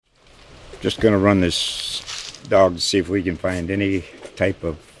Just going to run this dog to see if we can find any type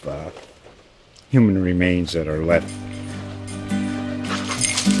of human remains that are left.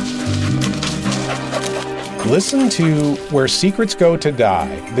 Listen to Where Secrets Go to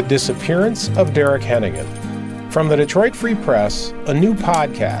Die, The Disappearance of Derek Hennigan. From the Detroit Free Press, a new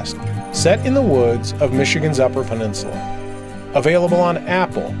podcast set in the woods of Michigan's Upper Peninsula. Available on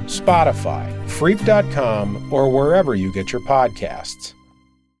Apple, Spotify, Freep.com, or wherever you get your podcasts.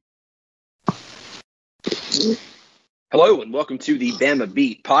 Hello and welcome to the Bama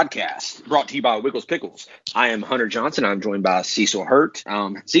Beat podcast, brought to you by Wiggles Pickles. I am Hunter Johnson. I'm joined by Cecil Hurt.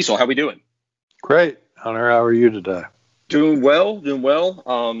 Cecil, how we doing? Great. Hunter, how are you today? Doing well. People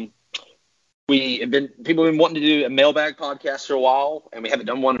have been wanting to do a mailbag podcast for a while, and we haven't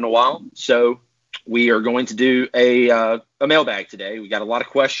done one in a while. So we are going to do a mailbag today. We got a lot of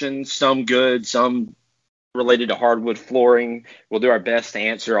questions, some good, some related to hardwood flooring. We'll do our best to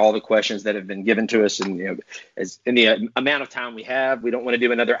answer all the questions that have been given to us, and as in the amount of time we have. We don't want to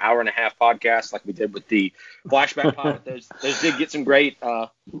do another hour and a half podcast like we did with the flashback pod. Those did get some great.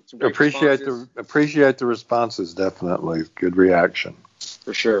 Appreciate the responses. Definitely good reaction.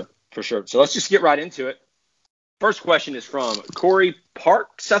 For sure. So let's just get right into it. First question is from Corey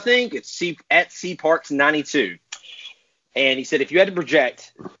Parks. I think it's at CParks92. And he said, if you had to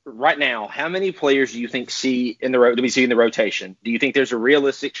project right now, how many players do you think do we see in the rotation? Do you think there's a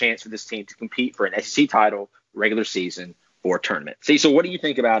realistic chance for this team to compete for an SEC title, regular season, or tournament? So what do you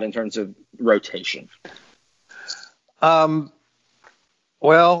think about in terms of rotation? Well,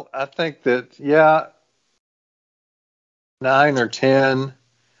 I think that, 9 or 10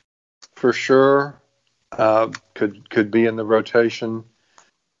 for sure could be in the rotation.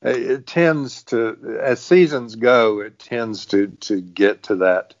 It tends to, as seasons go, it tends to get to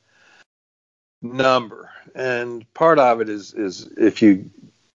that number. And part of it is if you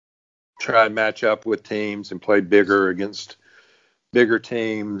try and match up with teams and play bigger against bigger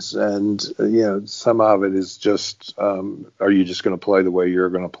teams, and some of it is just are you just going to play the way you're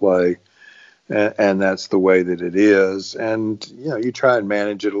going to play, and that's the way that it is. And you try and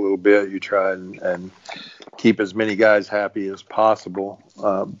manage it a little bit. You try and keep as many guys happy as possible.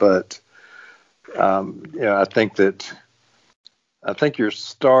 But I think your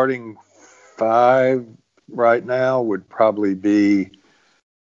starting 5 right now would probably be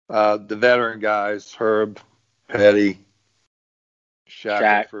the veteran guys: Herb, Petty,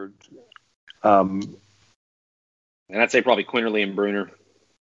 Shackelford. And I'd say probably Quinterly and Bruner.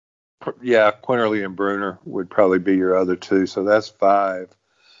 Yeah, Quinterly and Bruner would probably be your other 2. So that's 5.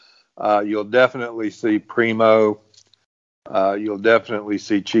 You'll definitely see Primo. You'll definitely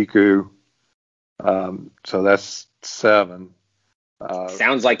see Chiku. So that's 7.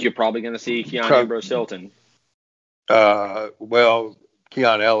 Sounds like you're probably going to see Keon Ambrose Hilton. Well,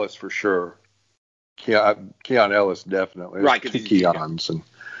 Keon Ellis for sure. Keon Ellis definitely. Right, because Keons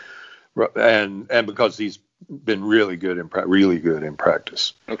and because he's been really good in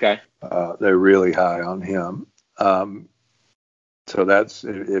practice. Okay. They're really high on him. So that's,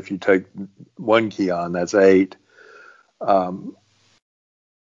 if you take one Keon, that's 8.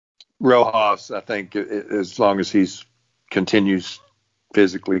 Rojas, I think, as long as he's continues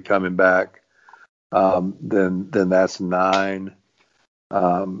physically coming back, then that's 9.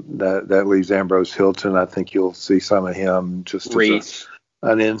 That leaves Ambrose Hilton. I think you'll see some of him just Reese.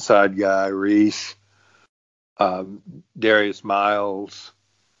 As an inside guy. Reese, Darius Miles,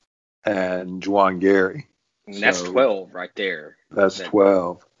 and Juwan Gary. And that's 12 right there. That's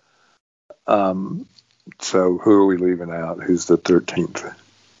 12. So who are we leaving out? Who's the 13th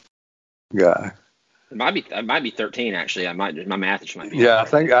guy? It might be 13 actually. My math just might be. Yeah, I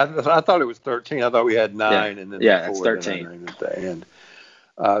thought it was 13. I thought we had 9 and then that's 13 at the end.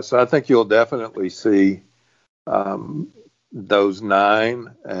 So I think you'll definitely see those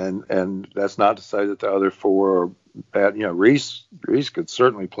 9, and that's not to say that the other 4 are bad. Reese could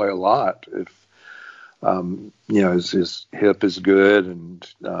certainly play a lot if his hip is good and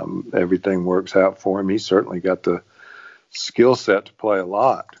everything works out for him. He's certainly got the skill set to play a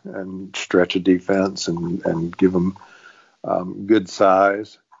lot and stretch a defense and give them good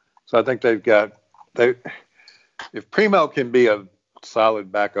size. So I think if Primo can be a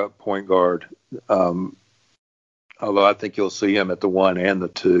solid backup point guard, although I think you'll see him at the 1 and the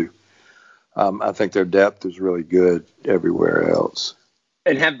 2, I think their depth is really good everywhere else.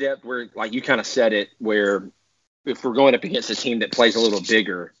 And have depth where, like you kind of said it, where if we're going up against a team that plays a little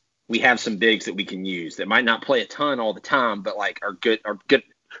bigger, we have some bigs that we can use that might not play a ton all the time, but are good.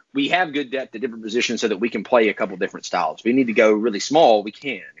 We have good depth at different positions so that we can play a couple different styles. If we need to go really small, we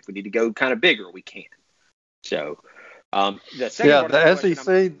can. If we need to go kind of bigger, we can. So The second Yeah, part of the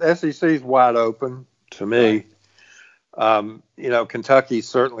question, the SEC is wide open to me. Right. Kentucky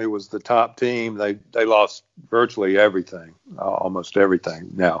certainly was the top team. They lost virtually everything, almost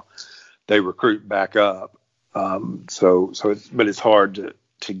everything. Now they recruit back up, but it's hard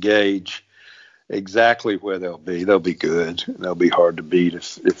to gauge exactly where they'll be. They'll be good. They'll be hard to beat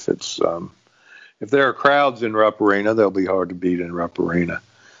if there are crowds in Rupp Arena. They'll be hard to beat in Rupp Arena.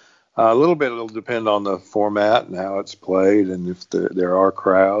 A little bit it'll depend on the format and how it's played, and if there are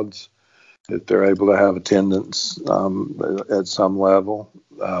crowds, if they're able to have attendance at some level.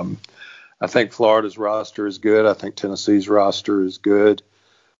 I think Florida's roster is good. I think Tennessee's roster is good.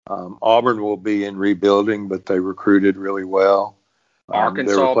 Auburn will be in rebuilding, but they recruited really well.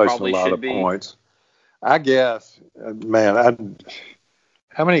 Arkansas they're replacing probably a lot should of be. points. I guess, man,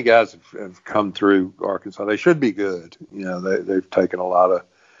 how many guys have come through Arkansas? They should be good. They've taken a lot of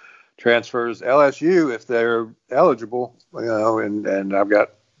transfers. LSU, if they're eligible, and I've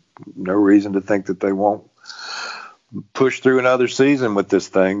got no reason to think that they won't push through another season with this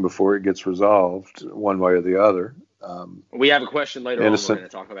thing before it gets resolved one way or the other. We have a question later on. We're going to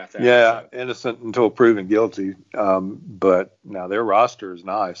talk about that. Yeah, innocent until proven guilty. But now their roster is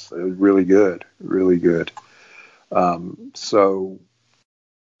nice. They're really good, really good.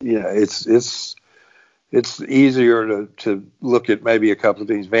 It's easier to look at maybe a couple of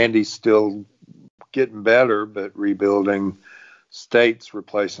things. Vandy's still getting better, but rebuilding. State's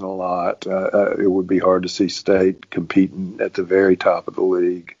replacing a lot. It would be hard to see State competing at the very top of the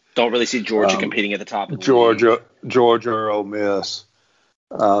league. Don't really see Georgia competing at the top of the league. Georgia or Ole Miss.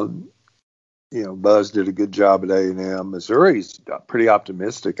 Buzz did a good job at A&M. Missouri's pretty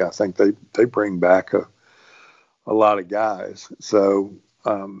optimistic. I think they bring back a lot of guys. So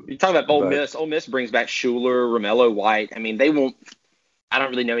you talk about Ole Miss. Ole Miss brings back Schuler, Romello White. I mean, they won't. I don't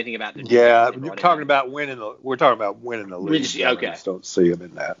really know anything about the. Yeah, we're talking about winning the league. Okay. I just don't see them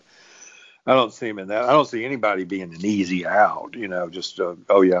in that. I don't see anybody being an easy out.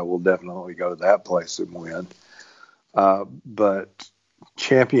 We'll definitely go to that place and win. But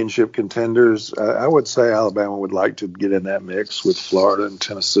championship contenders, I would say Alabama would like to get in that mix with Florida and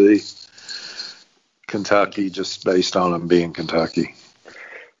Tennessee. Kentucky, just based on them being Kentucky.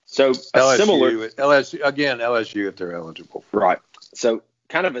 So LSU if they're eligible. Right. So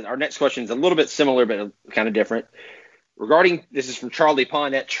kind of our next question is a little bit similar, but kind of different. This is from Charlie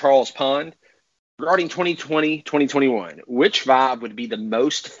Pond at Charles Pond. Regarding 2020, 2021, which five would be the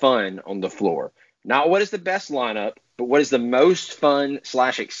most fun on the floor? Not what is the best lineup, but what is the most fun /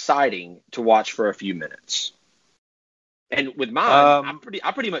 exciting to watch for a few minutes? And with mine,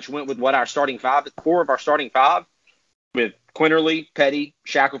 I pretty much went with what our starting five, the core of our starting five, with Quinterly, Petty,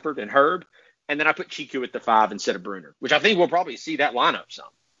 Shackelford, and Herb. And then I put Chiku at the 5 instead of Bruner, which I think we'll probably see that lineup some.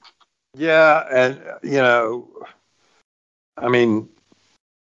 Yeah, and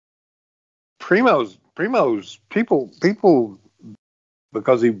Primo's people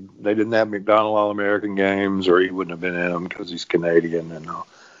because they didn't have McDonald All-American games, or he wouldn't have been in them because he's Canadian and all.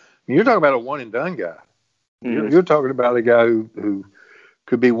 You're talking about a one and done guy. Mm-hmm. You're talking about a guy who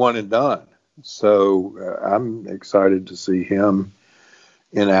could be one and done. So I'm excited to see him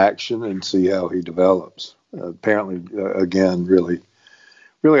in action and see how he develops. Apparently, again, really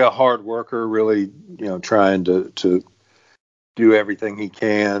a hard worker, really, trying to do everything he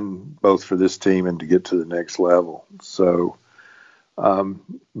can, both for this team and to get to the next level. So,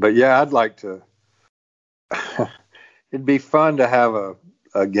 but yeah, I'd like to, it'd be fun to have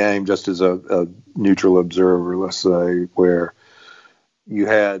a game just as a neutral observer, let's say, where you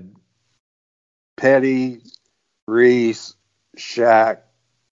had Petty, Reese, Shaq,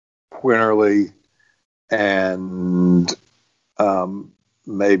 Quinterly, and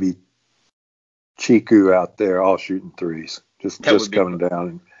maybe Chiku out there all shooting threes, just coming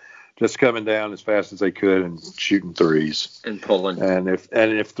down as fast as they could and shooting threes and pulling. And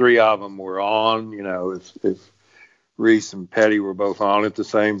if three of them were on, if Reese and Petty were both on at the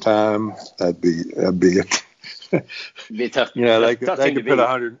same time, that'd be it. Be tough. They could put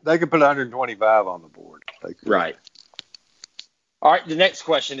 100. They could put 125 on the board. Right. All right. The next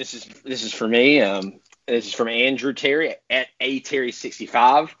question. This is for me. This is from Andrew Terry at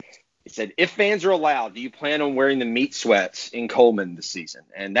Terry65. He said, "If fans are allowed, do you plan on wearing the meat sweats in Coleman this season?"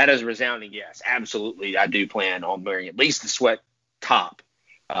 And that is a resounding yes. Absolutely, I do plan on wearing at least the sweat top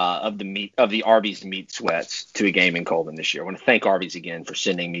of the Arby's meat sweats to a game in Coleman this year. I want to thank Arby's again for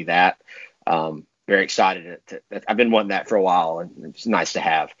sending me that. Very excited. I've been wanting that for a while, and it's nice to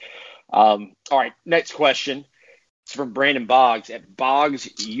have. All right, next question. It's from Brandon Boggs at Boggs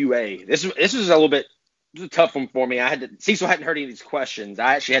UA. This is a little bit. This is a tough one for me. Cecil hadn't heard any of these questions.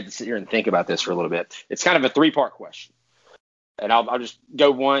 I actually had to sit here and think about this for a little bit. It's kind of a 3-part question. And I'll just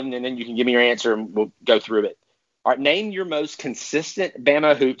go one, and then you can give me your answer, and we'll go through it. All right, name your most consistent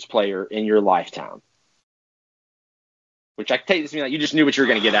Bama Hoops player in your lifetime. Which I can take this to mean like you just knew what you were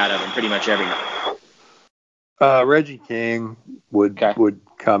going to get out of him pretty much every night. Reggie King would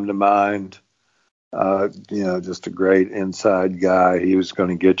come to mind. Just a great inside guy. He was going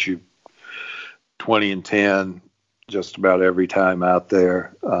to get you 20 and 10 just about every time out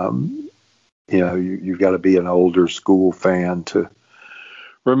there. You've got to be an older school fan to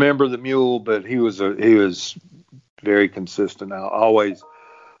remember the Mule, but he was very consistent. Always,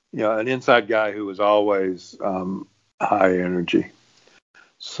 an inside guy who was always high energy.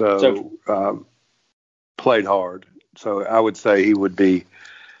 So played hard. So I would say he would be.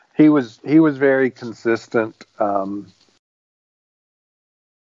 He was very consistent.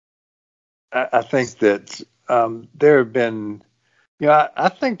 I think that there have been, I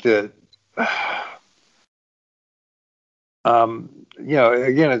think that, again,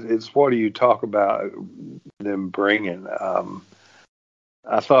 it's what do you talk about them bringing?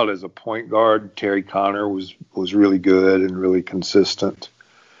 I thought as a point guard, Terry Connor was really good and really consistent.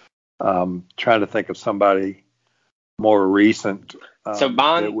 Trying to think of somebody more recent. So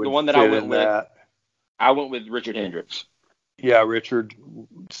mine, the one that I went with Richard Hendricks. Yeah, Richard,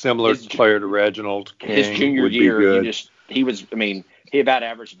 similar player to Reginald King. His junior year, he about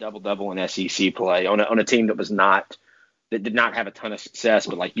averaged double in SEC play on a team that did not have a ton of success,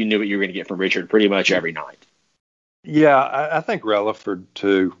 but like you knew what you were going to get from Richard pretty much every night. Yeah, I think Relaford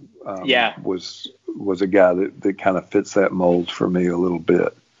too. Was a guy that kind of fits that mold for me a little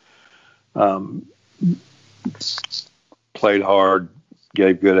bit. Played hard,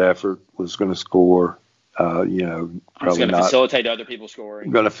 gave good effort, was going to score. Probably going to facilitate other people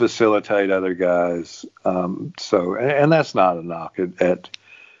scoring. Going to facilitate other guys. And that's not a knock at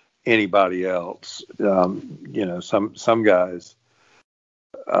anybody else. Some guys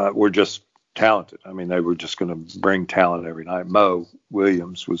were just talented. I mean, they were just going to bring talent every night. Mo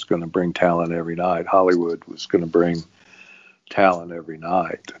Williams was going to bring talent every night. Hollywood was going to bring talent every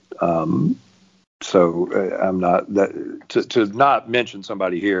night. So I'm not that to not mention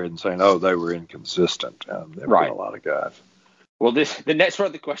somebody here and saying, oh, they were inconsistent. There were a lot of guys. Well, the next part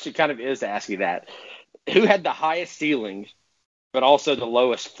of the question kind of is asking that. Who had the highest ceiling, but also the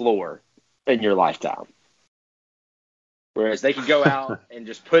lowest floor in your lifetime? Whereas they could go out and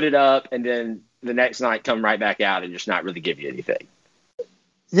just put it up and then the next night come right back out and just not really give you anything.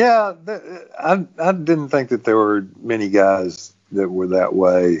 Yeah, I didn't think that there were many guys that were that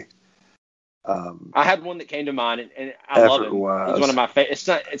way. I had one that came to mind, and I love him. He's one of my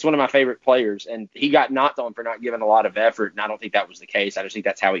it's one of my favorite players, and he got knocked on for not giving a lot of effort, and I don't think that was the case. I just think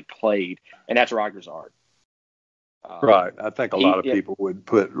that's how he played, and that's Rod Grizzard. Right. I think a lot of people would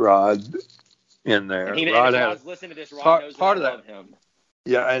put Rod in there. And if I was listening to this, Rod knows that I love him.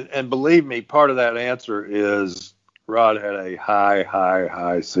 Yeah, and believe me, part of that answer is Rod had a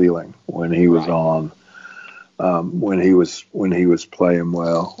high ceiling when he was on, when he was playing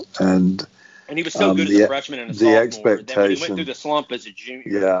well, and he was so good as a freshman and a sophomore. The expectation. Then when he went through the slump as a junior.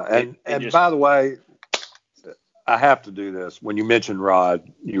 Yeah, and by the way, I have to do this. When you mention Rod,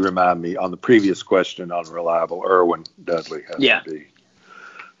 you remind me on the previous question on reliable, Irwin Dudley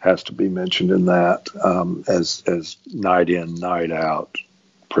has to be mentioned in that as night in, night out,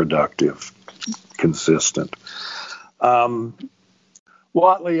 productive, consistent.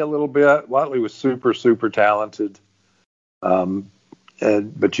 Watley a little bit. Watley was super talented,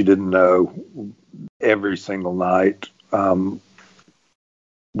 but you didn't know every single night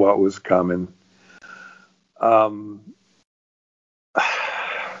what was coming. I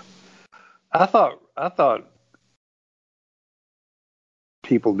thought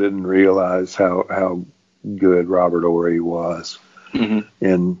people didn't realize how good Robert Ory was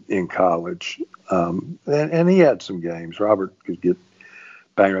in college, and he had some games. Robert could get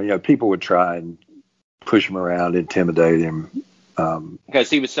banged. People would try and push him around, intimidate him. Because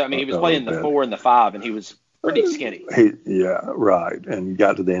he was playing the 4 and the 5, and he was pretty skinny. Right. And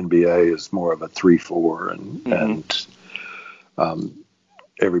got to the NBA as more of a 3-4, and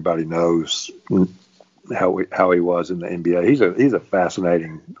everybody knows how he was in the NBA. He's a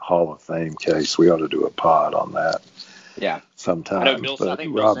fascinating Hall of Fame case. We ought to do a pod on that. Yeah. Sometime. I think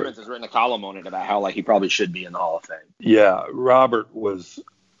Bill Simmons has written a column on it about how he probably should be in the Hall of Fame. Yeah, Robert was.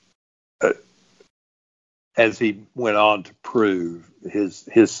 As he went on to prove, his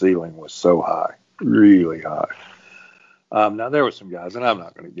ceiling was so high, really high. Now, there were some guys, and I'm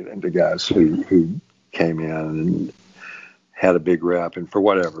not going to get into guys who came in and had a big rep, and for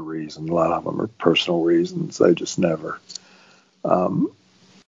whatever reason, a lot of them are personal reasons, they just never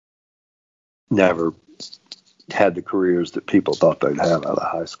had the careers that people thought they'd have out of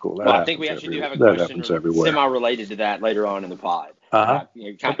high school. Well, I think we actually do have a that question happens everywhere. semi-related to that later on in the pod. Uh-huh.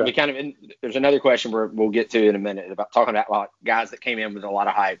 There's another question we'll get to in a minute about talking about guys that came in with a lot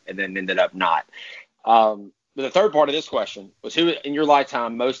of hype and then ended up not. But the third part of this question was, who in your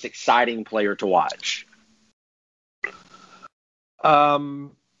lifetime most exciting player to watch?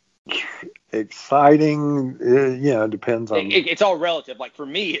 Exciting, depends on. It's all relative. Like for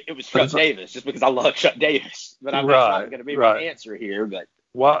me, it was Chuck Davis, just because I love Chuck Davis. But that's not going to be my answer here. But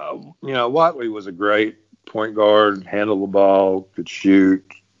Watley was a great point guard, handled the ball, could shoot,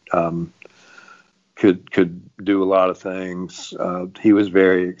 could do a lot of things. He was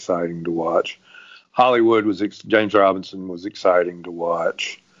very exciting to watch. Hollywood James Robinson was exciting to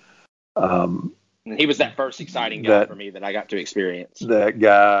watch. He was that first exciting guy for me that I got to experience. That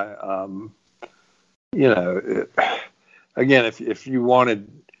guy, again, if you wanted,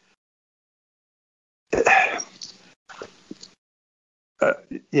 a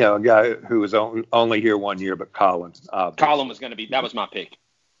guy who was only here 1 year, but Colin. Colin was going to be, that was my pick.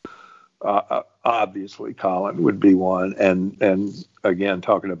 Obviously, Colin would be one. And again,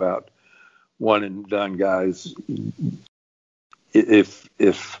 talking about one and done guys, if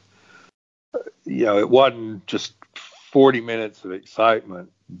it wasn't just 40 minutes of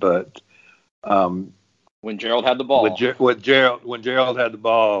excitement, but when Gerald had the ball, when Gerald had the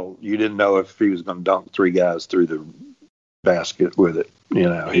ball, you didn't know if he was going to dunk three guys through the basket with it.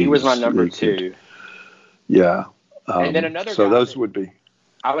 He was my number two. Yeah. And then another. So those would be.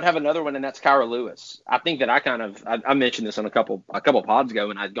 I would have another one, and that's Kyra Lewis. I think that I mentioned this on a couple pods ago,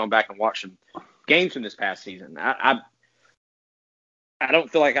 and I'd gone back and watched some games from this past season. I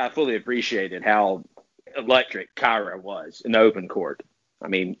don't feel like I fully appreciated how electric Kyra was in the open court. I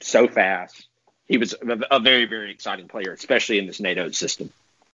mean, so fast. He was a very, very exciting player, especially in this NATO system.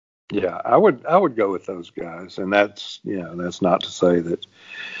 Yeah, I would go with those guys, and that's not to say that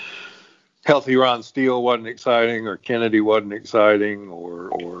healthy Ron Steele wasn't exciting, or Kennedy wasn't exciting,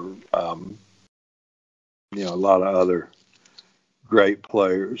 or a lot of other great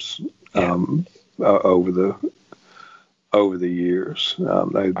players over the years.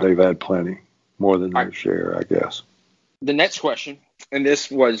 They've had plenty, more than their share, I guess. The next question, and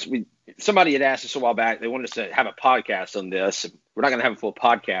this was somebody had asked us a while back. They wanted us to have a podcast on this. We're not going to have a full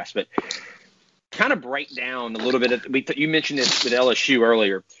podcast, but kind of break down a little bit. You mentioned this with LSU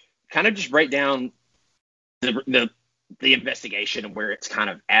earlier. Kind of just break down the investigation and where it's kind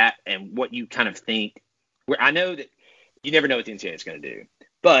of at and what you kind of think. Where I know that you never know what the NCAA is going to do,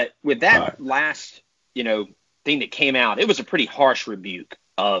 but with that last thing that came out, it was a pretty harsh rebuke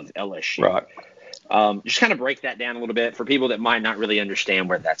of LSU. Right. Just kind of break that down a little bit for people that might not really understand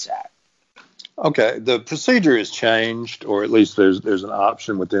where that's at. Okay, the procedure has changed, or at least there's an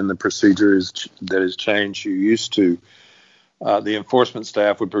option within the procedure that has changed. You used to, the enforcement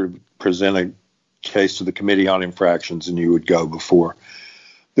staff would present a case to the Committee on Infractions, and you would go before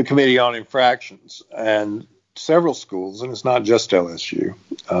the Committee on Infractions. And several schools, and it's not just LSU,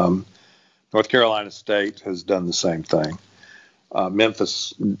 North Carolina State has done the same thing.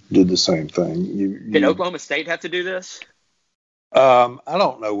 Memphis did the same thing. Did Oklahoma State have to do this? I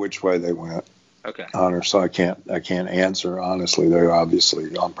don't know which way they went. Okay. Honor, so I can't answer honestly. They're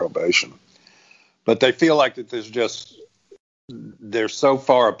obviously on probation, but they feel like that they're so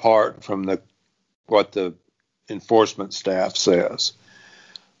far apart from what the enforcement staff says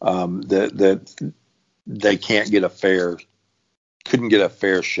that they couldn't get a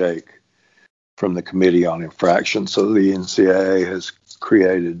fair shake from the Committee on Infractions. So the NCAA has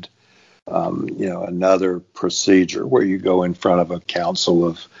created, another procedure where you go in front of a council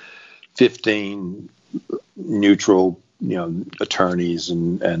of 15 neutral, attorneys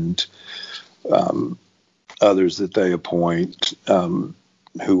and others that they appoint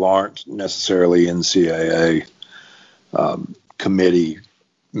who aren't necessarily NCAA committee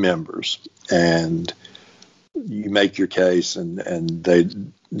members, and you make your case, and they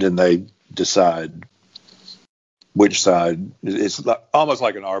decide which side. It's almost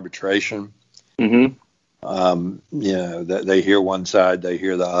like an arbitration. Mm-hmm. They hear one side, they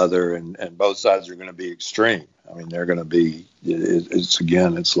hear the other, and both sides are going to be extreme. I mean, they're going to be.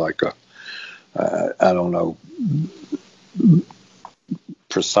 It's like I don't know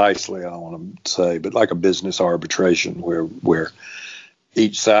precisely. I don't want to say, but like a business arbitration where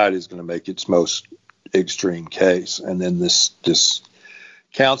each side is going to make its most extreme case, and then this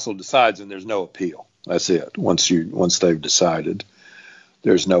council decides, and there's no appeal. That's it. Once they've decided,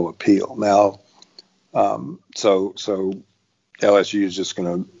 there's no appeal. Now, so LSU is just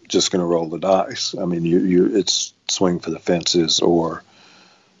gonna roll the dice. I mean, it's swing for the fences or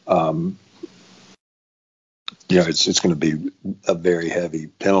it's going to be a very heavy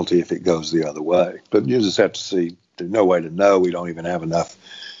penalty if it goes the other way. But you just have to see. There's no way to know. We don't even have enough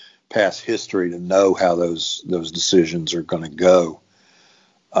past history to know how those decisions are going to go.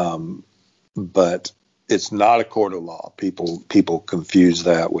 But it's not a court of law. People confuse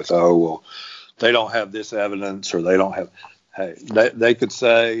that with, oh, well, they don't have this evidence, or they don't have. Hey, they could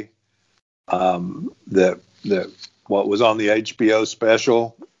say that what was on the HBO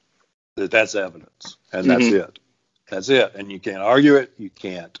special, that's evidence, and that's it. That's it. And you can't argue it. You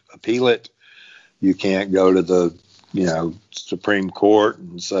can't appeal it. You can't go to the Supreme Court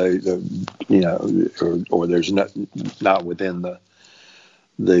and say that or there's not within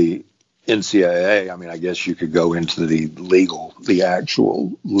the NCAA. I mean, I guess you could go into the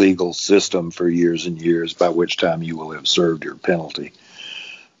actual legal system for years and years, by which time you will have served your penalty.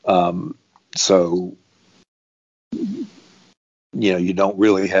 So you don't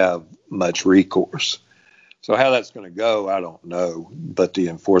really have much recourse. So how that's going to go, I don't know. But the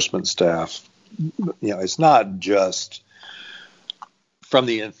enforcement staff, it's not just from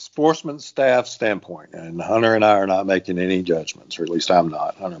the enforcement staff standpoint, and Hunter and I are not making any judgments, or at least I'm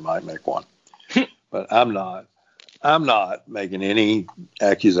not. Hunter might make one, but I'm not. I'm not making any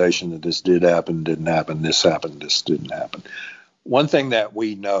accusation that this did happen, didn't happen, this happened, this didn't happen. One thing that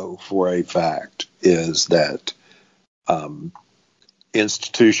we know for a fact is that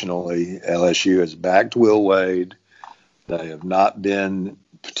institutionally, LSU has backed Will Wade. They have not been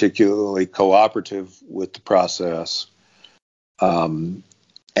particularly cooperative with the process.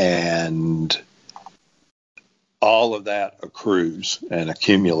 And all of that accrues and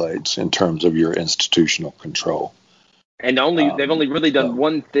accumulates in terms of your institutional control. And they've only really done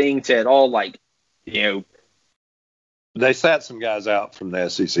one thing to at all, they sat some guys out from the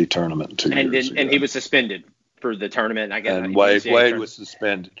SEC tournament 2 years ago. And he was suspended for the tournament. I guess. And Wade was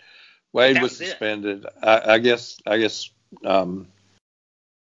suspended. Wade was suspended. I guess. I guess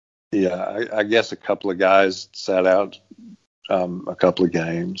a couple of guys sat out a couple of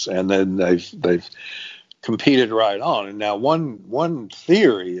games, and then they've competed right on. And now one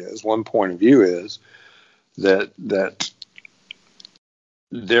point of view is that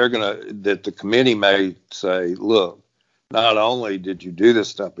the committee may say, look, not only did you do this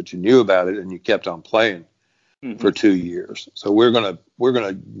stuff, but you knew about it and you kept on playing for 2 years. So we're gonna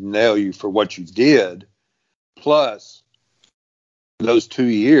nail you for what you did. Plus those 2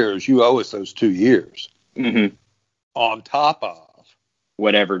 years, you owe us those 2 years on top of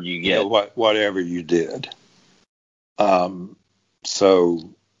whatever you get, whatever you did. So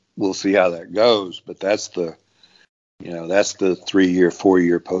we'll see how that goes, but that's the 3-year,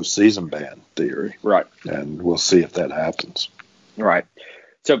 4-year postseason ban theory. Right. And we'll see if that happens. Right.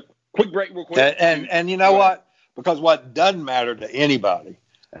 So quick break real quick. And you know what? Because what doesn't matter to anybody,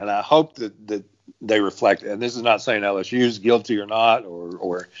 and I hope that they reflect, and this is not saying LSU is guilty or not,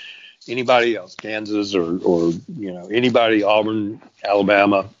 or anybody else, Kansas or anybody, Auburn,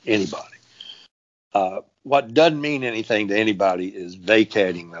 Alabama, anybody. What doesn't mean anything to anybody is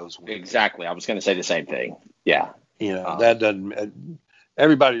vacating those wins. Exactly. I was going to say the same thing. Yeah. That doesn't.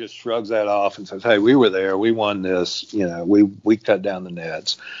 Everybody just shrugs that off and says, "Hey, we were there. We won this. We cut down the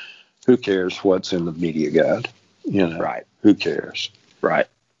nets. Who cares what's in the media guide? Right? Who cares? Right.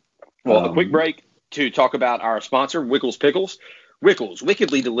 Well, a quick break to talk about our sponsor, Wickles Pickles. Wickles,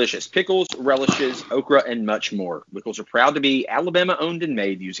 wickedly delicious pickles, relishes, okra, and much more. Wickles are proud to be Alabama-owned and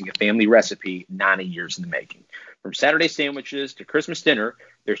made using a family recipe 90 years in the making. From Saturday sandwiches to Christmas dinner,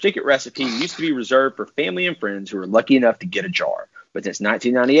 their secret recipe used to be reserved for family and friends who were lucky enough to get a jar. But since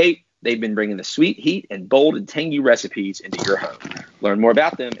 1998, they've been bringing the sweet heat and bold and tangy recipes into your home. Learn more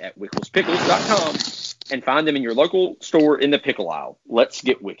about them at WicklesPickles.com and find them in your local store in the pickle aisle. Let's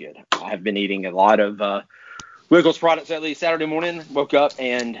get wicked. I have been eating a lot of Wickles products at least Saturday morning. Woke up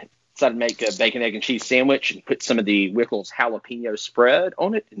and decided to make a bacon, egg, and cheese sandwich and put some of the Wickles jalapeno spread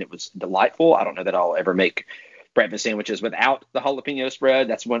on it, and it was delightful. I don't know that I'll ever make breakfast sandwiches without the jalapeno spread.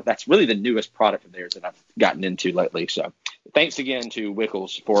 That's really the newest product of theirs that I've gotten into lately. So thanks again to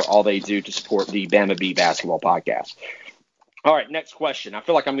Wickles for all they do to support the Bama Beat basketball podcast. All right, next question. I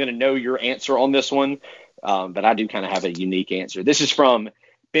feel like I'm going to know your answer on this one, but I do kind of have a unique answer. This is from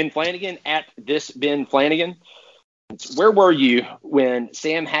Ben Flanagan at this Ben Flanagan. Where were you when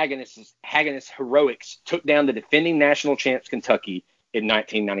Sam Hagan's heroics took down the defending national champs Kentucky in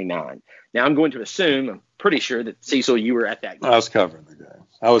 1999? Now, I'm going to assume, I'm pretty sure that, Cecil, you were at that game. I was covering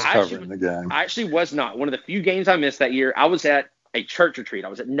the game. I actually was not. One of the few games I missed that year, I was at a church retreat. I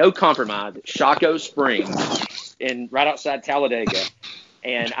was at No Compromise at Shaco Springs right outside Talladega,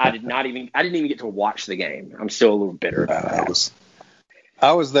 and I didn't even get to watch the game. I'm still a little bitter about that.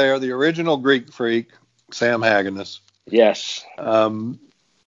 I was there, the original Greek Freak, Sam Haggins. Yes. Um,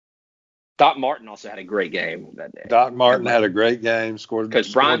 Doc Martin also had a great game that day. Doc Martin had a great game.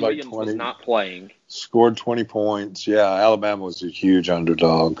 Because Brian like Williams 20, was not playing. Scored 20 points. Yeah, Alabama was a huge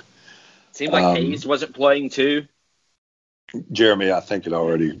underdog. Seemed like Hayes wasn't playing too. Jeremy, I think, had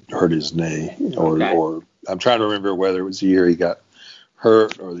already hurt his knee, or I'm trying to remember whether it was the year he got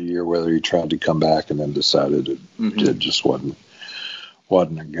hurt or the year whether he tried to come back and then decided it just wasn't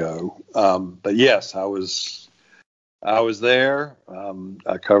a go. But yes, I was there.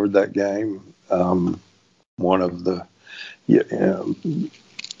 I covered that game. One of the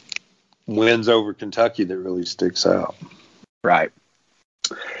wins over Kentucky that really sticks out. Right.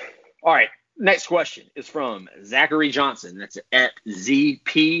 All right. Next question is from Zachary Johnson. That's at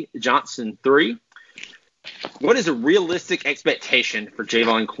ZP Johnson 3. What is a realistic expectation for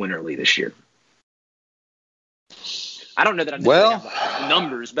Javon Quinterly this year? I don't know that I have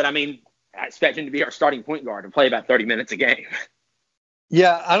numbers, but I mean, I expect him to be our starting point guard and play about 30 minutes a game.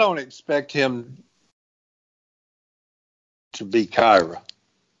 Yeah, I don't expect him to be Kyra.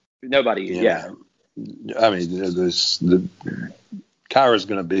 Nobody, yeah. I mean, Kyra's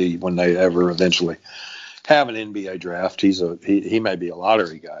going to be, when they ever eventually have an NBA draft, he may be a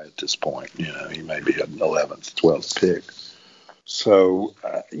lottery guy at this point. He may be an 11th, 12th pick. So,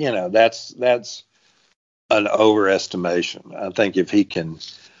 that's an overestimation. I think if he can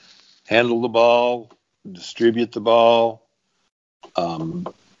handle the ball, distribute the ball,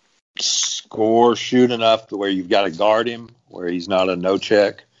 score, shoot enough to where you've got to guard him, where he's not a no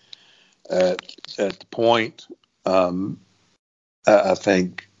check at the point, I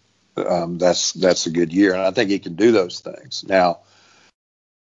think that's a good year, and I think he can do those things. Now,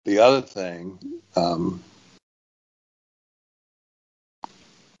 the other thing,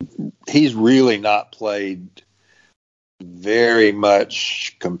 he's really not played very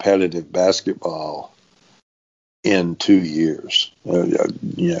much competitive basketball in 2 years.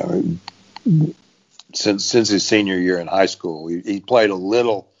 Since his senior year in high school, he played a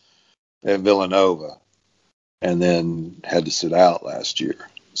little at Villanova, and then had to sit out last year.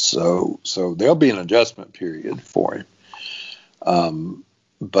 So there'll be an adjustment period for him.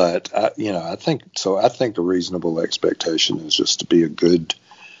 But I think a reasonable expectation is just to be a good,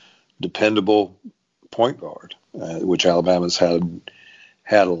 dependable point guard, which Alabama's had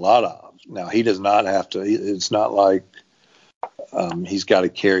a lot of. Now, he does not have to. It's not like he's got to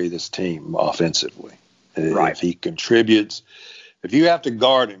carry this team offensively. Right. If he contributes, if you have to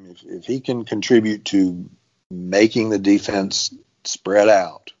guard him, if he can contribute to making the defense spread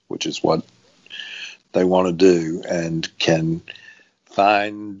out, which is what they want to do, and can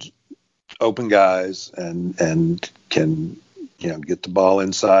find open guys and can get the ball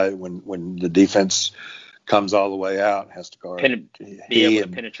inside when the defense comes all the way out and has to guard. Be able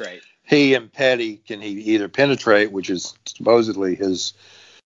to penetrate. He and Petty can either penetrate, which is supposedly his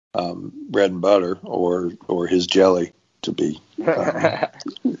bread and butter, or his jelly, to be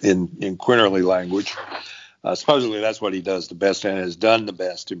in Quinterly language. Supposedly that's what he does the best and has done the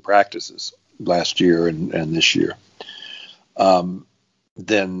best in practices last year and this year. Then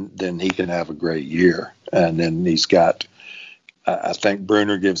he can have a great year. And then he's got, I think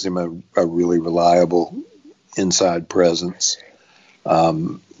Bruner gives him a really reliable inside presence.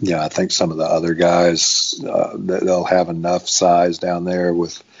 I think some of the other guys, they'll have enough size down there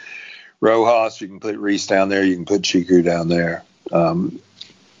with Rojas. You can put Reese down there. You can put Chiku down there.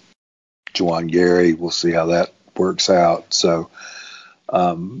 Juwan Gary, we'll see how that works out. So,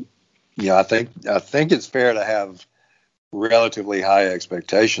 I think it's fair to have relatively high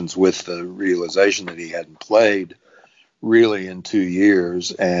expectations with the realization that he hadn't played really in 2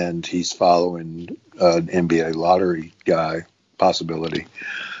 years, and he's following an NBA lottery guy possibility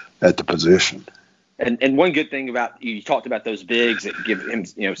at the position. And one good thing about, you talked about those bigs that give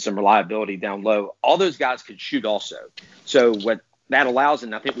him some reliability down low. All those guys could shoot also. So what that allows,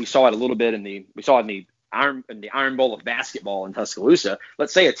 and I think we saw it a little bit in the Iron Bowl of basketball in Tuscaloosa.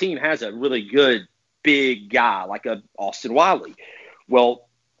 Let's say a team has a really good big guy like a Austin Wiley. Well,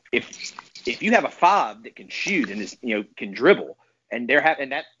 if you have a five that can shoot and is can dribble, and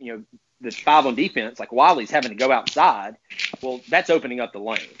this five on defense, like Wiley's having to go outside, well, that's opening up the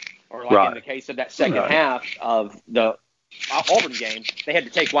lane. Or like in the case of that second half of the Auburn game, they had to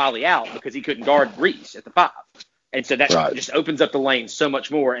take Wiley out because he couldn't guard Reese at the five. And so that just opens up the lane so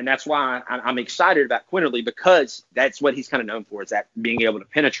much more. And that's why I'm excited about Quinterly, because that's what he's kind of known for, is that being able to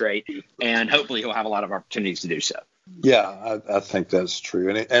penetrate. And hopefully he'll have a lot of opportunities to do so. Yeah, I think that's true.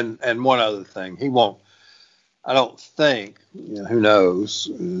 And one other thing, he won't, I don't think, who knows,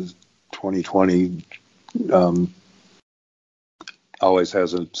 2020, always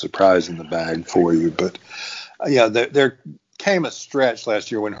has a surprise in the bag for you. But yeah, there came a stretch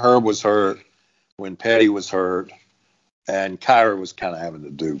last year when Herb was hurt, when Petty was hurt, and Kyra was kind of having to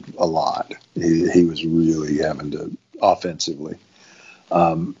do a lot. He was really having to offensively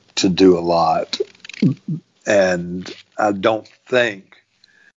to do a lot, and I don't think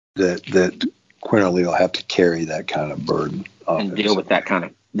that Quinterly will have to carry that kind of burden and deal with that kind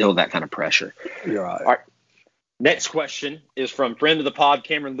of pressure. You're right. All right. Next question is from friend of the pod,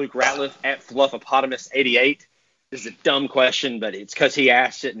 Cameron Luke Ratliff at Fluffopotamus88. This is a dumb question, but it's because he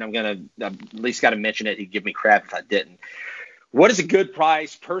asked it, and I've at least got to mention it. He'd give me crap if I didn't. What is a good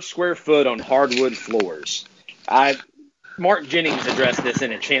price per square foot on hardwood floors? Mark Jennings addressed this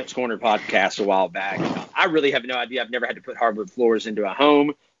in a Champs Corner podcast a while back. I really have no idea. I've never had to put hardwood floors into a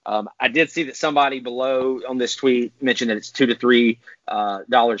home. I did see that somebody below on this tweet mentioned that it's $2 to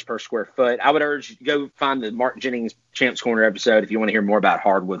 $3 per square foot. I would urge you to go find the Mark Jennings Champs Corner episode if you want to hear more about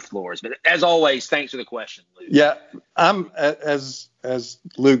hardwood floors. But as always, thanks for the question, Luke. Yeah, I'm as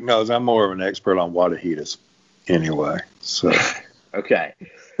Luke knows, I'm more of an expert on water heaters anyway. So okay.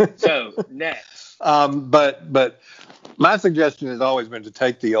 So next, but my suggestion has always been to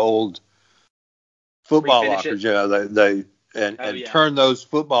take the old football lockers. They turn those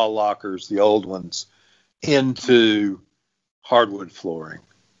football lockers, the old ones, into hardwood flooring.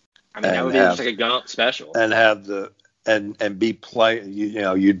 I mean, that would be just like a Gump special. And have and be playing.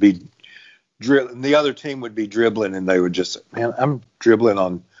 You'd be dribbling. The other team would be dribbling, and they would just, man, I'm dribbling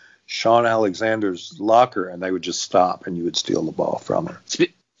on Sean Alexander's locker, and they would just stop, and you would steal the ball from her.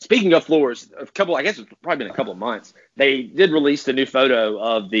 Speaking of floors, I guess it's probably been a couple of months. They did release the new photo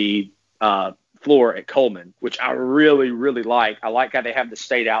of the floor at Coleman, which I really, really like. I like how they have the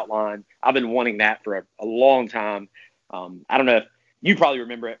state outline. I've been wanting that for a long time. I don't know if you probably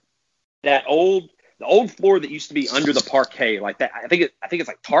remember it. The old floor that used to be under the parquet, like that. I think it's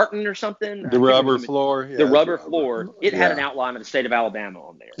like tartan or something. The rubber floor. The rubber floor. It had an outline of the state of Alabama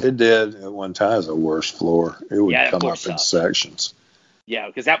on there. It did at one time. It was the worst floor. It would come up in sections. Yeah,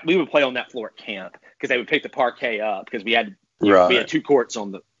 because we would play on that floor at camp because they would pick the parquet up because we had we had two courts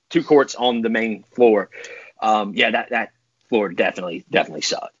on the main floor. That floor definitely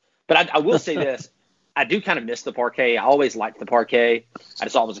sucked. But I will say this. I do kind of miss the parquet. I always liked the parquet. I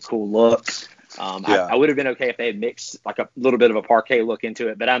just thought it was a cool look. I would have been okay if they had mixed like a little bit of a parquet look into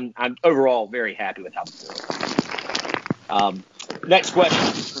it, but I'm overall very happy with how the floor looks. Next question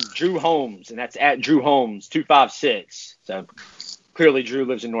is from Drew Holmes, and that's at Drew Holmes 256. So clearly Drew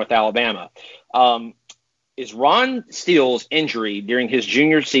lives in North Alabama. Is Ron Steele's injury during his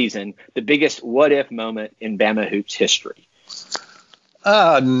junior season the biggest what-if moment in Bama hoops history?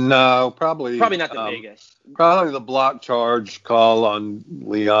 No, probably not the biggest. Probably the block charge call on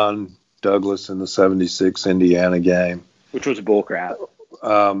Leon Douglas in the 76 Indiana game. Which was bullcrap.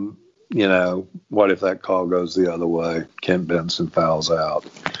 What if that call goes the other way? Kent Benson fouls out.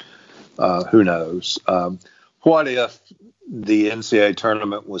 Who knows? What if the NCAA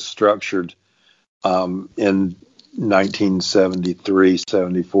tournament was structured in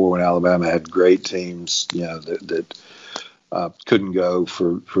 1973-74 when Alabama had great teams, that couldn't go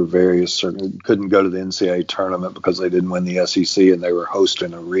for various couldn't go to the NCAA tournament because they didn't win the SEC and they were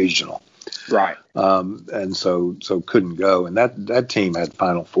hosting a regional. Right. And so couldn't go. And that team had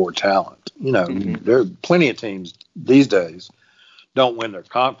Final Four talent. There are plenty of teams these days don't win their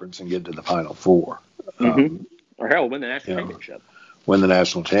conference and get to the Final Four. Or hell, win the national championship. Win the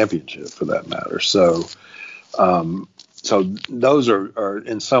national championship for that matter. So those are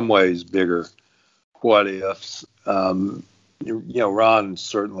in some ways bigger what ifs. Ron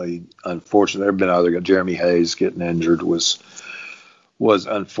certainly unfortunate. There have been other guys. Jeremy Hayes getting injured was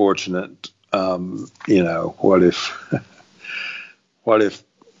unfortunate. What if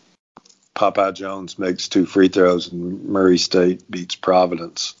Popeye Jones makes 2 free throws and Murray State beats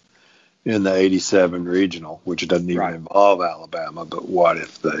Providence in the 87 regional, which doesn't even involve Alabama, but what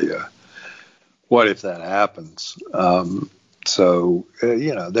if that happens? There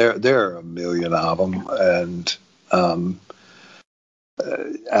are a million of them, and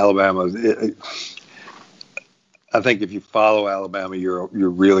Alabama. I think if you follow Alabama, you're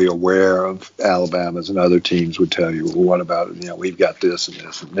really aware of Alabama's, and other teams would tell you, well, what about we've got this and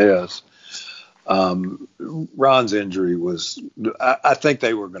this and this. Ron's injury was, I think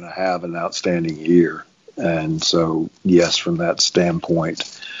they were going to have an outstanding year. And so, yes, from that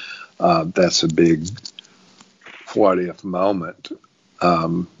standpoint, that's a big what if moment.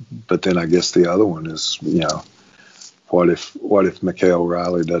 But then I guess the other one is, what if Mikael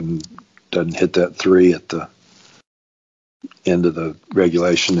Riley doesn't hit that 3 at the end of the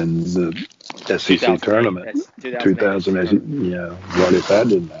regulation in the SEC tournament. That's 2000. What if that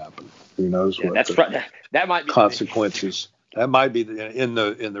didn't happen? Who knows what that might be consequences. That might be in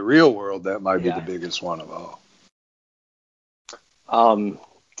the real world. That might be the biggest one of all.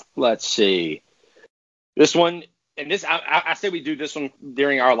 Let's see. This one, and this I say we do this one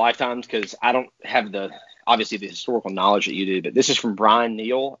during our lifetimes because I don't have the historical knowledge that you do. But this is from Brian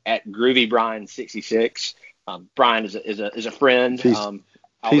Neal at Groovy Brian 66. Brian is a friend.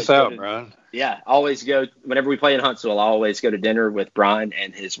 Peace out, Brian. Yeah, always go whenever we play in Huntsville. I always go to dinner with Brian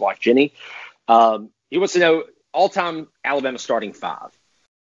and his wife Jenny. He wants to know all-time Alabama starting five,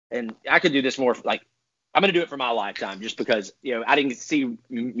 and I could do this more. I'm going to do it for my lifetime, just because I didn't see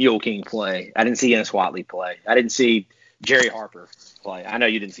Mule King play. I didn't see Ennis Watley play. I didn't see Jerry Harper play. I know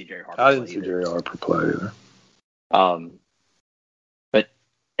you didn't see Jerry Harper. I didn't see Jerry Harper play either. But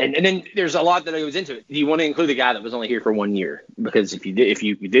then there's a lot that goes into it. Do you want to include the guy that was only here for 1 year? Because if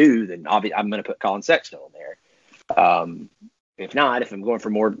you do, then obviously I'm going to put Colin Sexton in there. If not, if I'm going for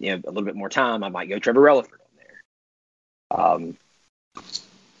more, a little bit more time, I might go Trevor Relaford on there.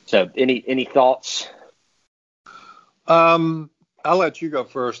 So any thoughts? I'll let you go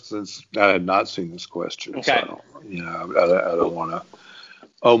first since I had not seen this question. Okay. So, I don't want to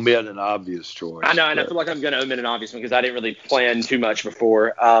omit an obvious choice. I know. And I feel like I'm going to omit an obvious one because I didn't really plan too much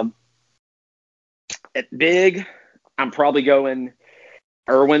before. At big, I'm probably going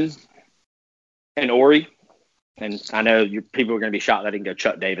Irwin and Ori. And I know people are going to be shocked that I didn't go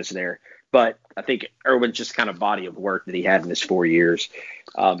Chuck Davis there. But I think Irwin's just kind of body of work that he had in his 4 years.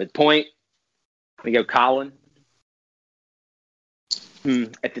 At point, we go Colin.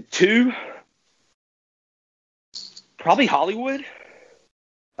 At the 2, probably Hollywood,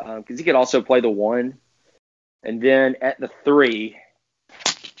 because he could also play the 1. And then at the 3,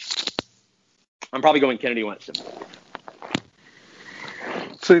 I'm probably going Kennedy Winston.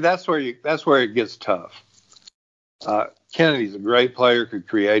 See, that's where it gets tough. Kennedy's a great player, could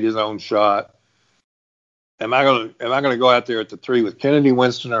create his own shot. Am I going to go out there at the 3 with Kennedy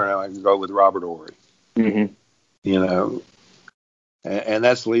Winston, or am I going to go with Robert Horry? Mm-hmm. And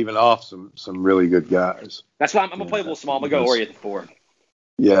that's leaving off some really good guys. That's why I'm going to play a little small. I'm going to go Horry at the 4.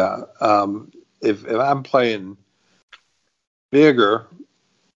 Yeah. If I'm playing bigger,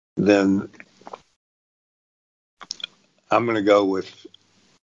 then I'm going to go with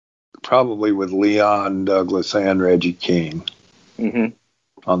Leon, Douglas, and Reggie King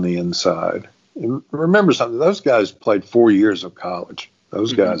on the inside. And remember something, those guys played 4 years of college.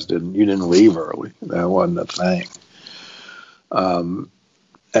 Those guys you didn't leave early. That wasn't a thing.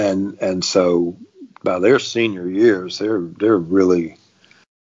 And so by their senior years, they're really,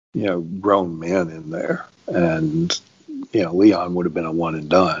 grown men in there. And, Leon would have been a one and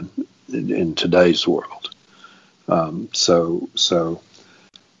done in today's world.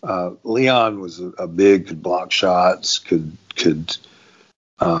 Leon was a big, could block shots, could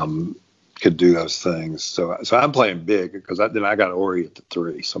do those things. So I'm playing big because then I got Ori at the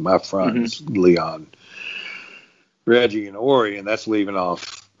 3. So my front is Leon, Reggie, and Ori, and that's leaving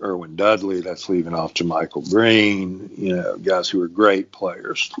off Irwin Dudley. That's leaving off Jermichael Green. Guys who are great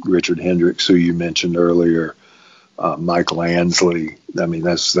players. Richard Hendricks, who you mentioned earlier, Mike Lansley. I mean,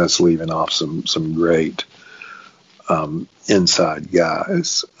 that's leaving off some great inside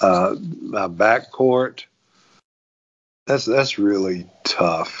guys. My backcourt. That's really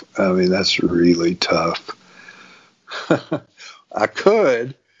tough. I mean, that's really tough.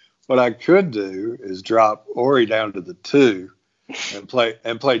 What I could do is drop Ori down to the 2 and play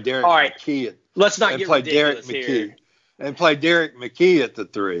Derek McKee. Let's not get ridiculous here. And play Derek McKee at the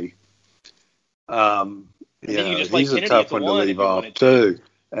 3. He's a tough one to leave off too.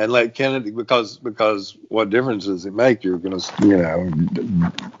 And let Kennedy, because what difference does it make? You're going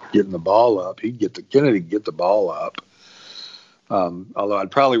to, getting the ball up. Kennedy get the ball up. Although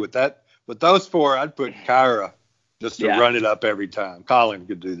I'd probably with those 4, I'd put Kyra just to run it up every time. Colin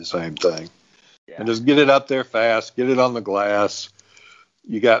could do the same thing, and just get it up there fast, get it on the glass.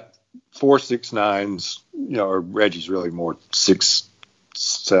 You got 4 6'9s, or Reggie's really more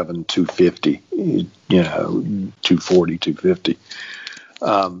 6'7", 250, 240, 250.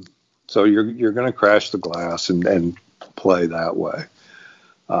 So you're going to crash the glass and play that way.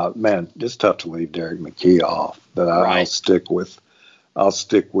 Man, it's tough to leave Derek McKee off, but I'll stick with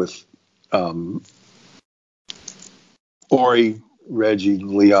Ori, Reggie,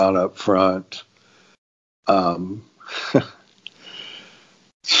 Leon up front. Man,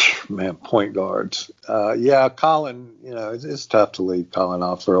 point guards. Colin, it's tough to leave Colin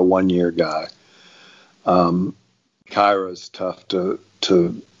off for a 1-year guy. Kyra's tough to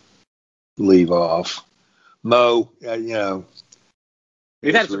leave off. Mo,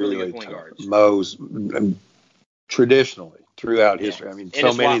 We've had some really good point tough. guards. Mo's traditionally throughout history. I mean,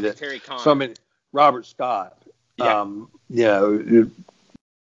 so many so many. Robert Scott. Yeah.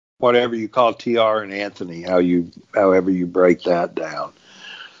 Whatever you call TR and Anthony, however you break that down.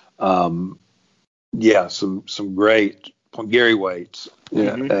 Some great Gary Waits,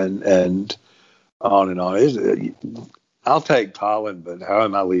 and on and on. I'll take Colin, but how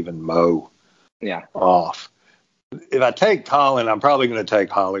am I leaving Mo off? If I take Colin, I'm probably going to take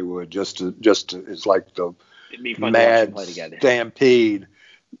Hollywood just to it's like the mad stampede.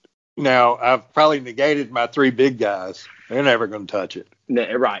 Now, I've probably negated my three big guys. They're never going to touch it.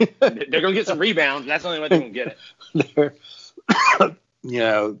 No, right. They're going to get some rebounds. That's the only way they're going to get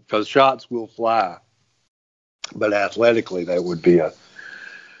it. Because shots will fly. But athletically, that would be a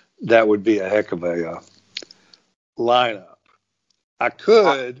heck of a lineup. I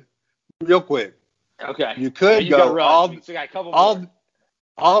could, real quick. Okay. You could go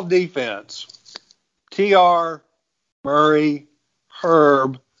all defense. TR, Murray,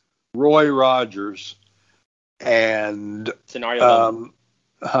 Herb, Roy Rogers, and Scenario.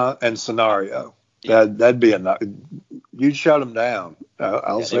 And Scenario. Yeah. That'd be enough. You'd shut them down.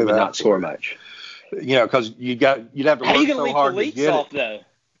 I'll say that. Would not score much. Because you'd have to work so hard to get off, though?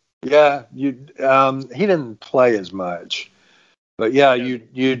 Yeah, he didn't play as much, but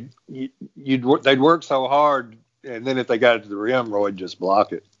they'd work so hard, and then if they got it to the rim, Roy'd just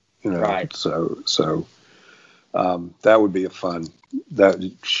block it. Right. So that would be a fun.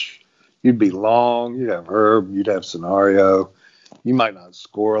 You'd be long. You'd have Herb. You'd have Scenario. You might not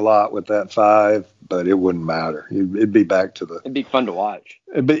score a lot with that five, but it wouldn't matter. It'd be back to the. It'd be fun to watch.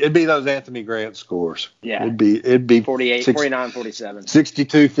 It'd be those Anthony Grant scores. Yeah. It'd be 48, 49, 47.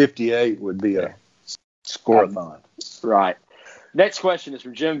 62, 58 would be a score-a-thon. Right. Next question is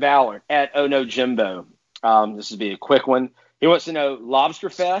from Jim Ballard at Oh No Jimbo. This would be a quick one. He wants to know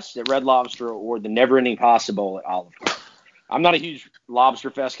Lobster Fest at Red Lobster or the Never Ending Possible at Olive Garden. I'm not a huge Lobster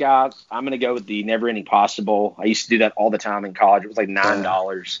Fest guy. I'm going to go with the Never Ending Possible. I used to do that all the time in college. It was like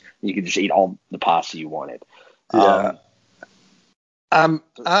 $9. You could just eat all the pasta you wanted. Yeah.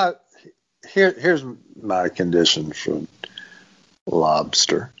 Here's my condition for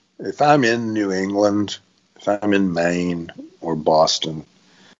lobster. If I'm in New England, if I'm in Maine or Boston,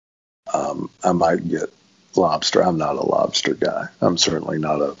 I might get lobster. I'm not a lobster guy. I'm certainly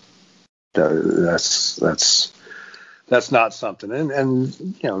not that's not something.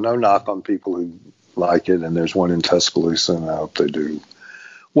 And no knock on people who like it. And there's one in Tuscaloosa, and I hope they do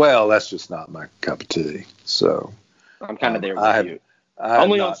well. That's just not my cup of tea. So I'm kind of there with you.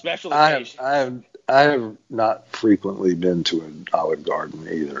 Only on special occasions. I have not frequently been to an Olive Garden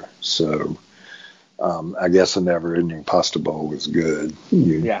either. So I guess a never-ending pasta bowl is good.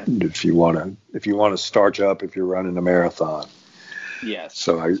 If you want to starch up if you're running a marathon. Yes.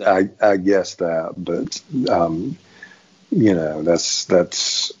 So I guess that, but that's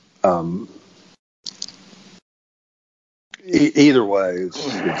either way,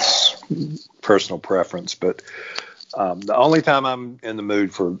 it's personal preference. But the only time I'm in the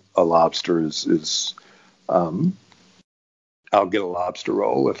mood for a lobster is I'll get a lobster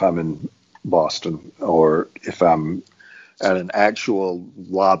roll if I'm in Boston, or if I'm at an actual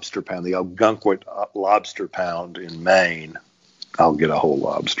lobster pound, the Algonquin lobster pound in Maine, I'll get a whole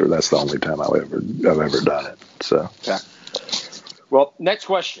lobster. That's the only time I've ever done it. So. Okay. Well, next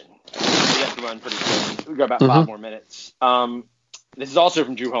question. We have to run pretty quick. We've got about 5 more minutes. This is also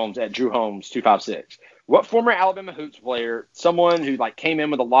from Drew Holmes at Drew Holmes 256. What former Alabama hoops player, someone who came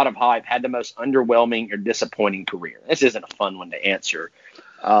in with a lot of hype, had the most underwhelming or disappointing career? This isn't a fun one to answer.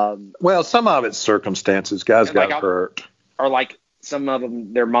 Well, some of it's circumstances. Guys got hurt. Or some of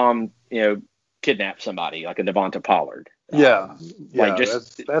them, their mom, kidnapped somebody, like a Devonta Pollard.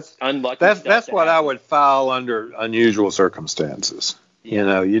 That's unlucky. That's what I would file under unusual circumstances.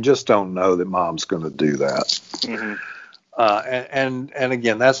 Yeah. You just don't know that mom's going to do that. Mm-hmm. And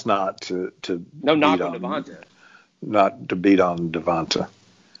again, that's not to no knock on Devonta. Not to beat on Devonta.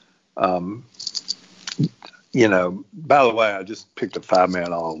 By the way, I just picked a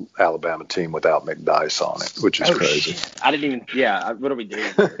 5-man all Alabama team without McDyess on it, which is crazy. Shit. I didn't even. Yeah. What are we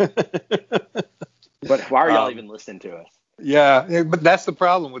doing here? But why are y'all even listening to us? Yeah, but that's the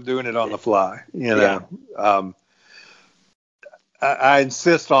problem with doing it on the fly. I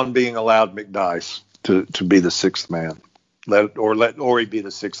insist on being allowed McDyess to be the 6th man. Let Ori be the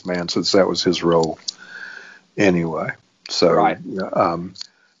 6th man, since that was his role anyway. So right. I'm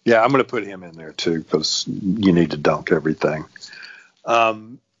going to put him in there too, because you need to dunk everything.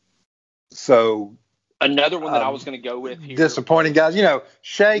 So another one that I was going to go with here. Disappointing guys.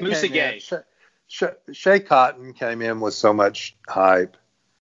 Shea Musa Gay. Shea Cotton came in with so much hype.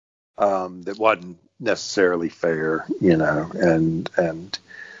 that wasn't necessarily fair, and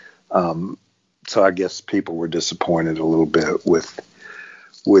so I guess people were disappointed a little bit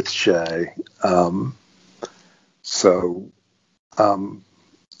with Shea.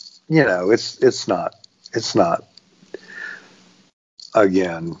 It's not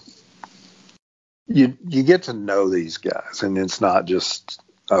again. You get to know these guys, and it's not just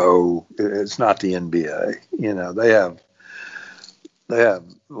it's not the NBA. They have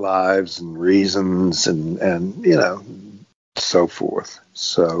lives and reasons and so forth.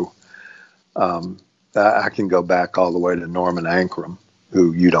 So I can go back all the way to Norman Ankrum,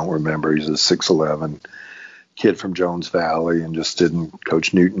 who you don't remember. He's a 6'11" kid from Jones Valley, and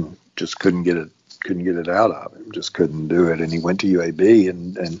Coach Newton just couldn't get it out of him. Just couldn't do it. And he went to UAB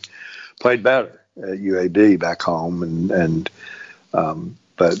and played better at UAB back home.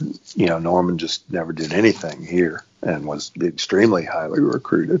 But Norman just never did anything here and was extremely highly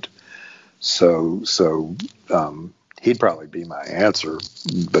recruited. So he'd probably be my answer,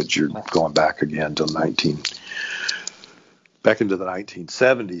 but you're going back again to back into the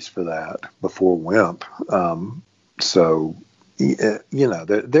 1970s for that, before Wimp. There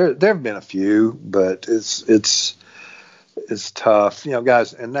have been a few, but it's tough,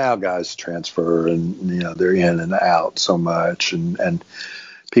 guys transfer, and they're in and out so much, and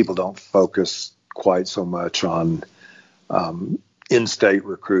people don't focus quite so much on in-state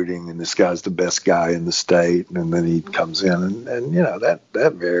recruiting, and this guy's the best guy in the state, and then he comes in, and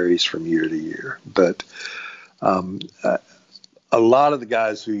that varies from year to year. But a lot of the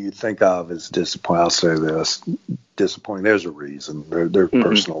guys who you think of as disappointing, I'll say this, disappointing, there's a reason. They're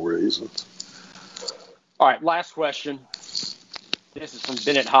personal reasons. All right, last question. This is from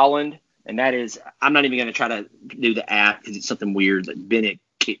Bennett Holland, and that is, I'm not even going to try to do the app because it's something weird, like Bennett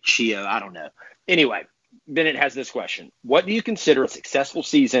Chio, I don't know. Anyway, Bennett has this question. What do you consider a successful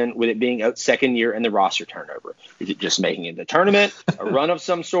season with it being Oates' second year and the roster turnover? Is it just making it the tournament, a run of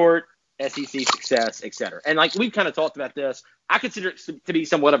some sort, SEC success, et cetera? And like we've kind of talked about this, I consider it to be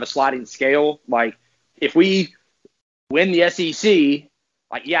somewhat of a sliding scale. Like if we win the SEC,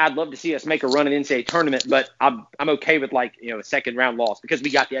 like, yeah, I'd love to see us make a run in NCAA tournament, but I'm okay with a second round loss because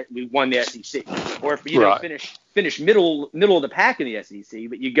we won the SEC. Or if you finish middle of the pack in the SEC,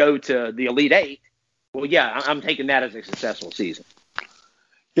 but you go to the Elite Eight, well, yeah, I'm taking that as a successful season.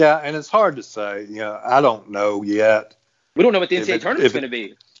 Yeah, and it's hard to say. I don't know yet. We don't know what the NCAA tournament's going to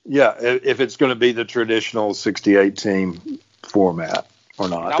be. Yeah, if it's going to be the traditional 68 team format or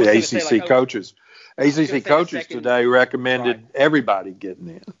not. The ACC coaches. ACC coaches today recommended everybody getting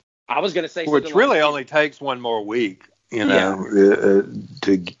in. I was going to say, which really only takes one more week, to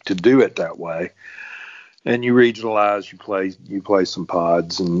do it that way. And you regionalize, you play some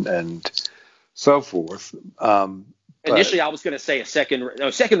pods and so forth. Initially, I was going to say a second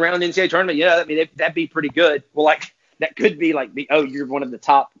round NCAA tournament. That'd be pretty good. Well, that could be you're one of the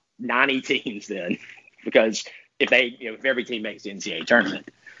top 90 teams then, because if every team makes the NCAA tournament.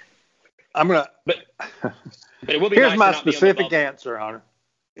 But it will be. Here's nice my specific answer, Hunter.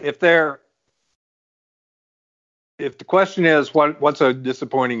 If the question is what's a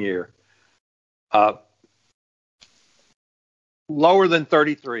disappointing year, lower than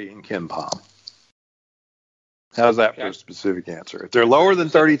 33 in Ken Palm. How's that for a specific answer? If they're lower than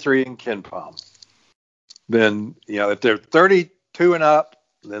 33 in Ken Palm, then if they're 32 and up,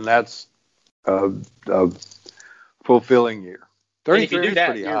 then that's a fulfilling year. 33 if you do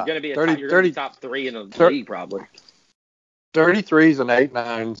that, you're going to be you're going to be top 3 in the league probably. 33 is an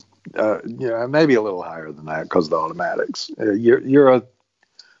 8-9, maybe a little higher than that because of the automatics. You're a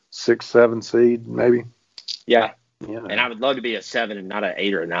 6-7 seed, maybe. Yeah. And I would love to be a 7 and not an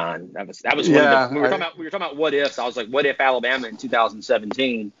 8 or a 9. That was one of the, we were talking about what ifs. I was like, what if Alabama in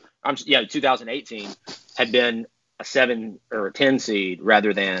 2018 had been a 7 or a 10 seed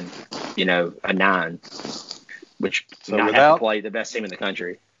rather than a 9, which not have to play the best team in the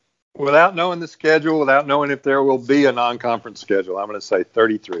country. Without knowing the schedule, without knowing if there will be a non-conference schedule, I'm going to say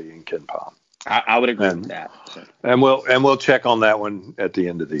 33 in Ken Palm. I would agree with that. So. And we'll check on that one at the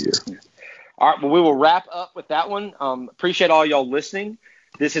end of the year. Yeah. All right, well, we will wrap up with that one. Appreciate all y'all listening.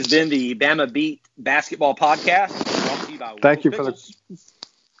 This has been the Bama Beat Basketball Podcast. Brought to you by Thank you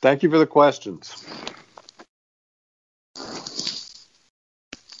for the questions.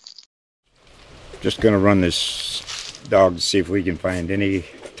 Just going to run this dog to see if we can find any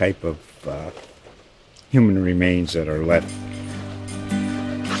type of human remains that are left.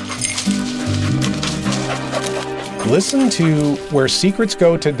 Listen to Where Secrets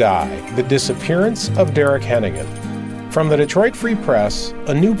Go to Die, The Disappearance of Derek Hennigan. From the Detroit Free Press,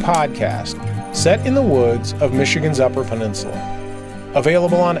 a new podcast set in the woods of Michigan's Upper Peninsula.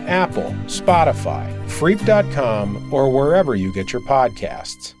 Available on Apple, Spotify, Freep.com, or wherever you get your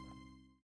podcasts.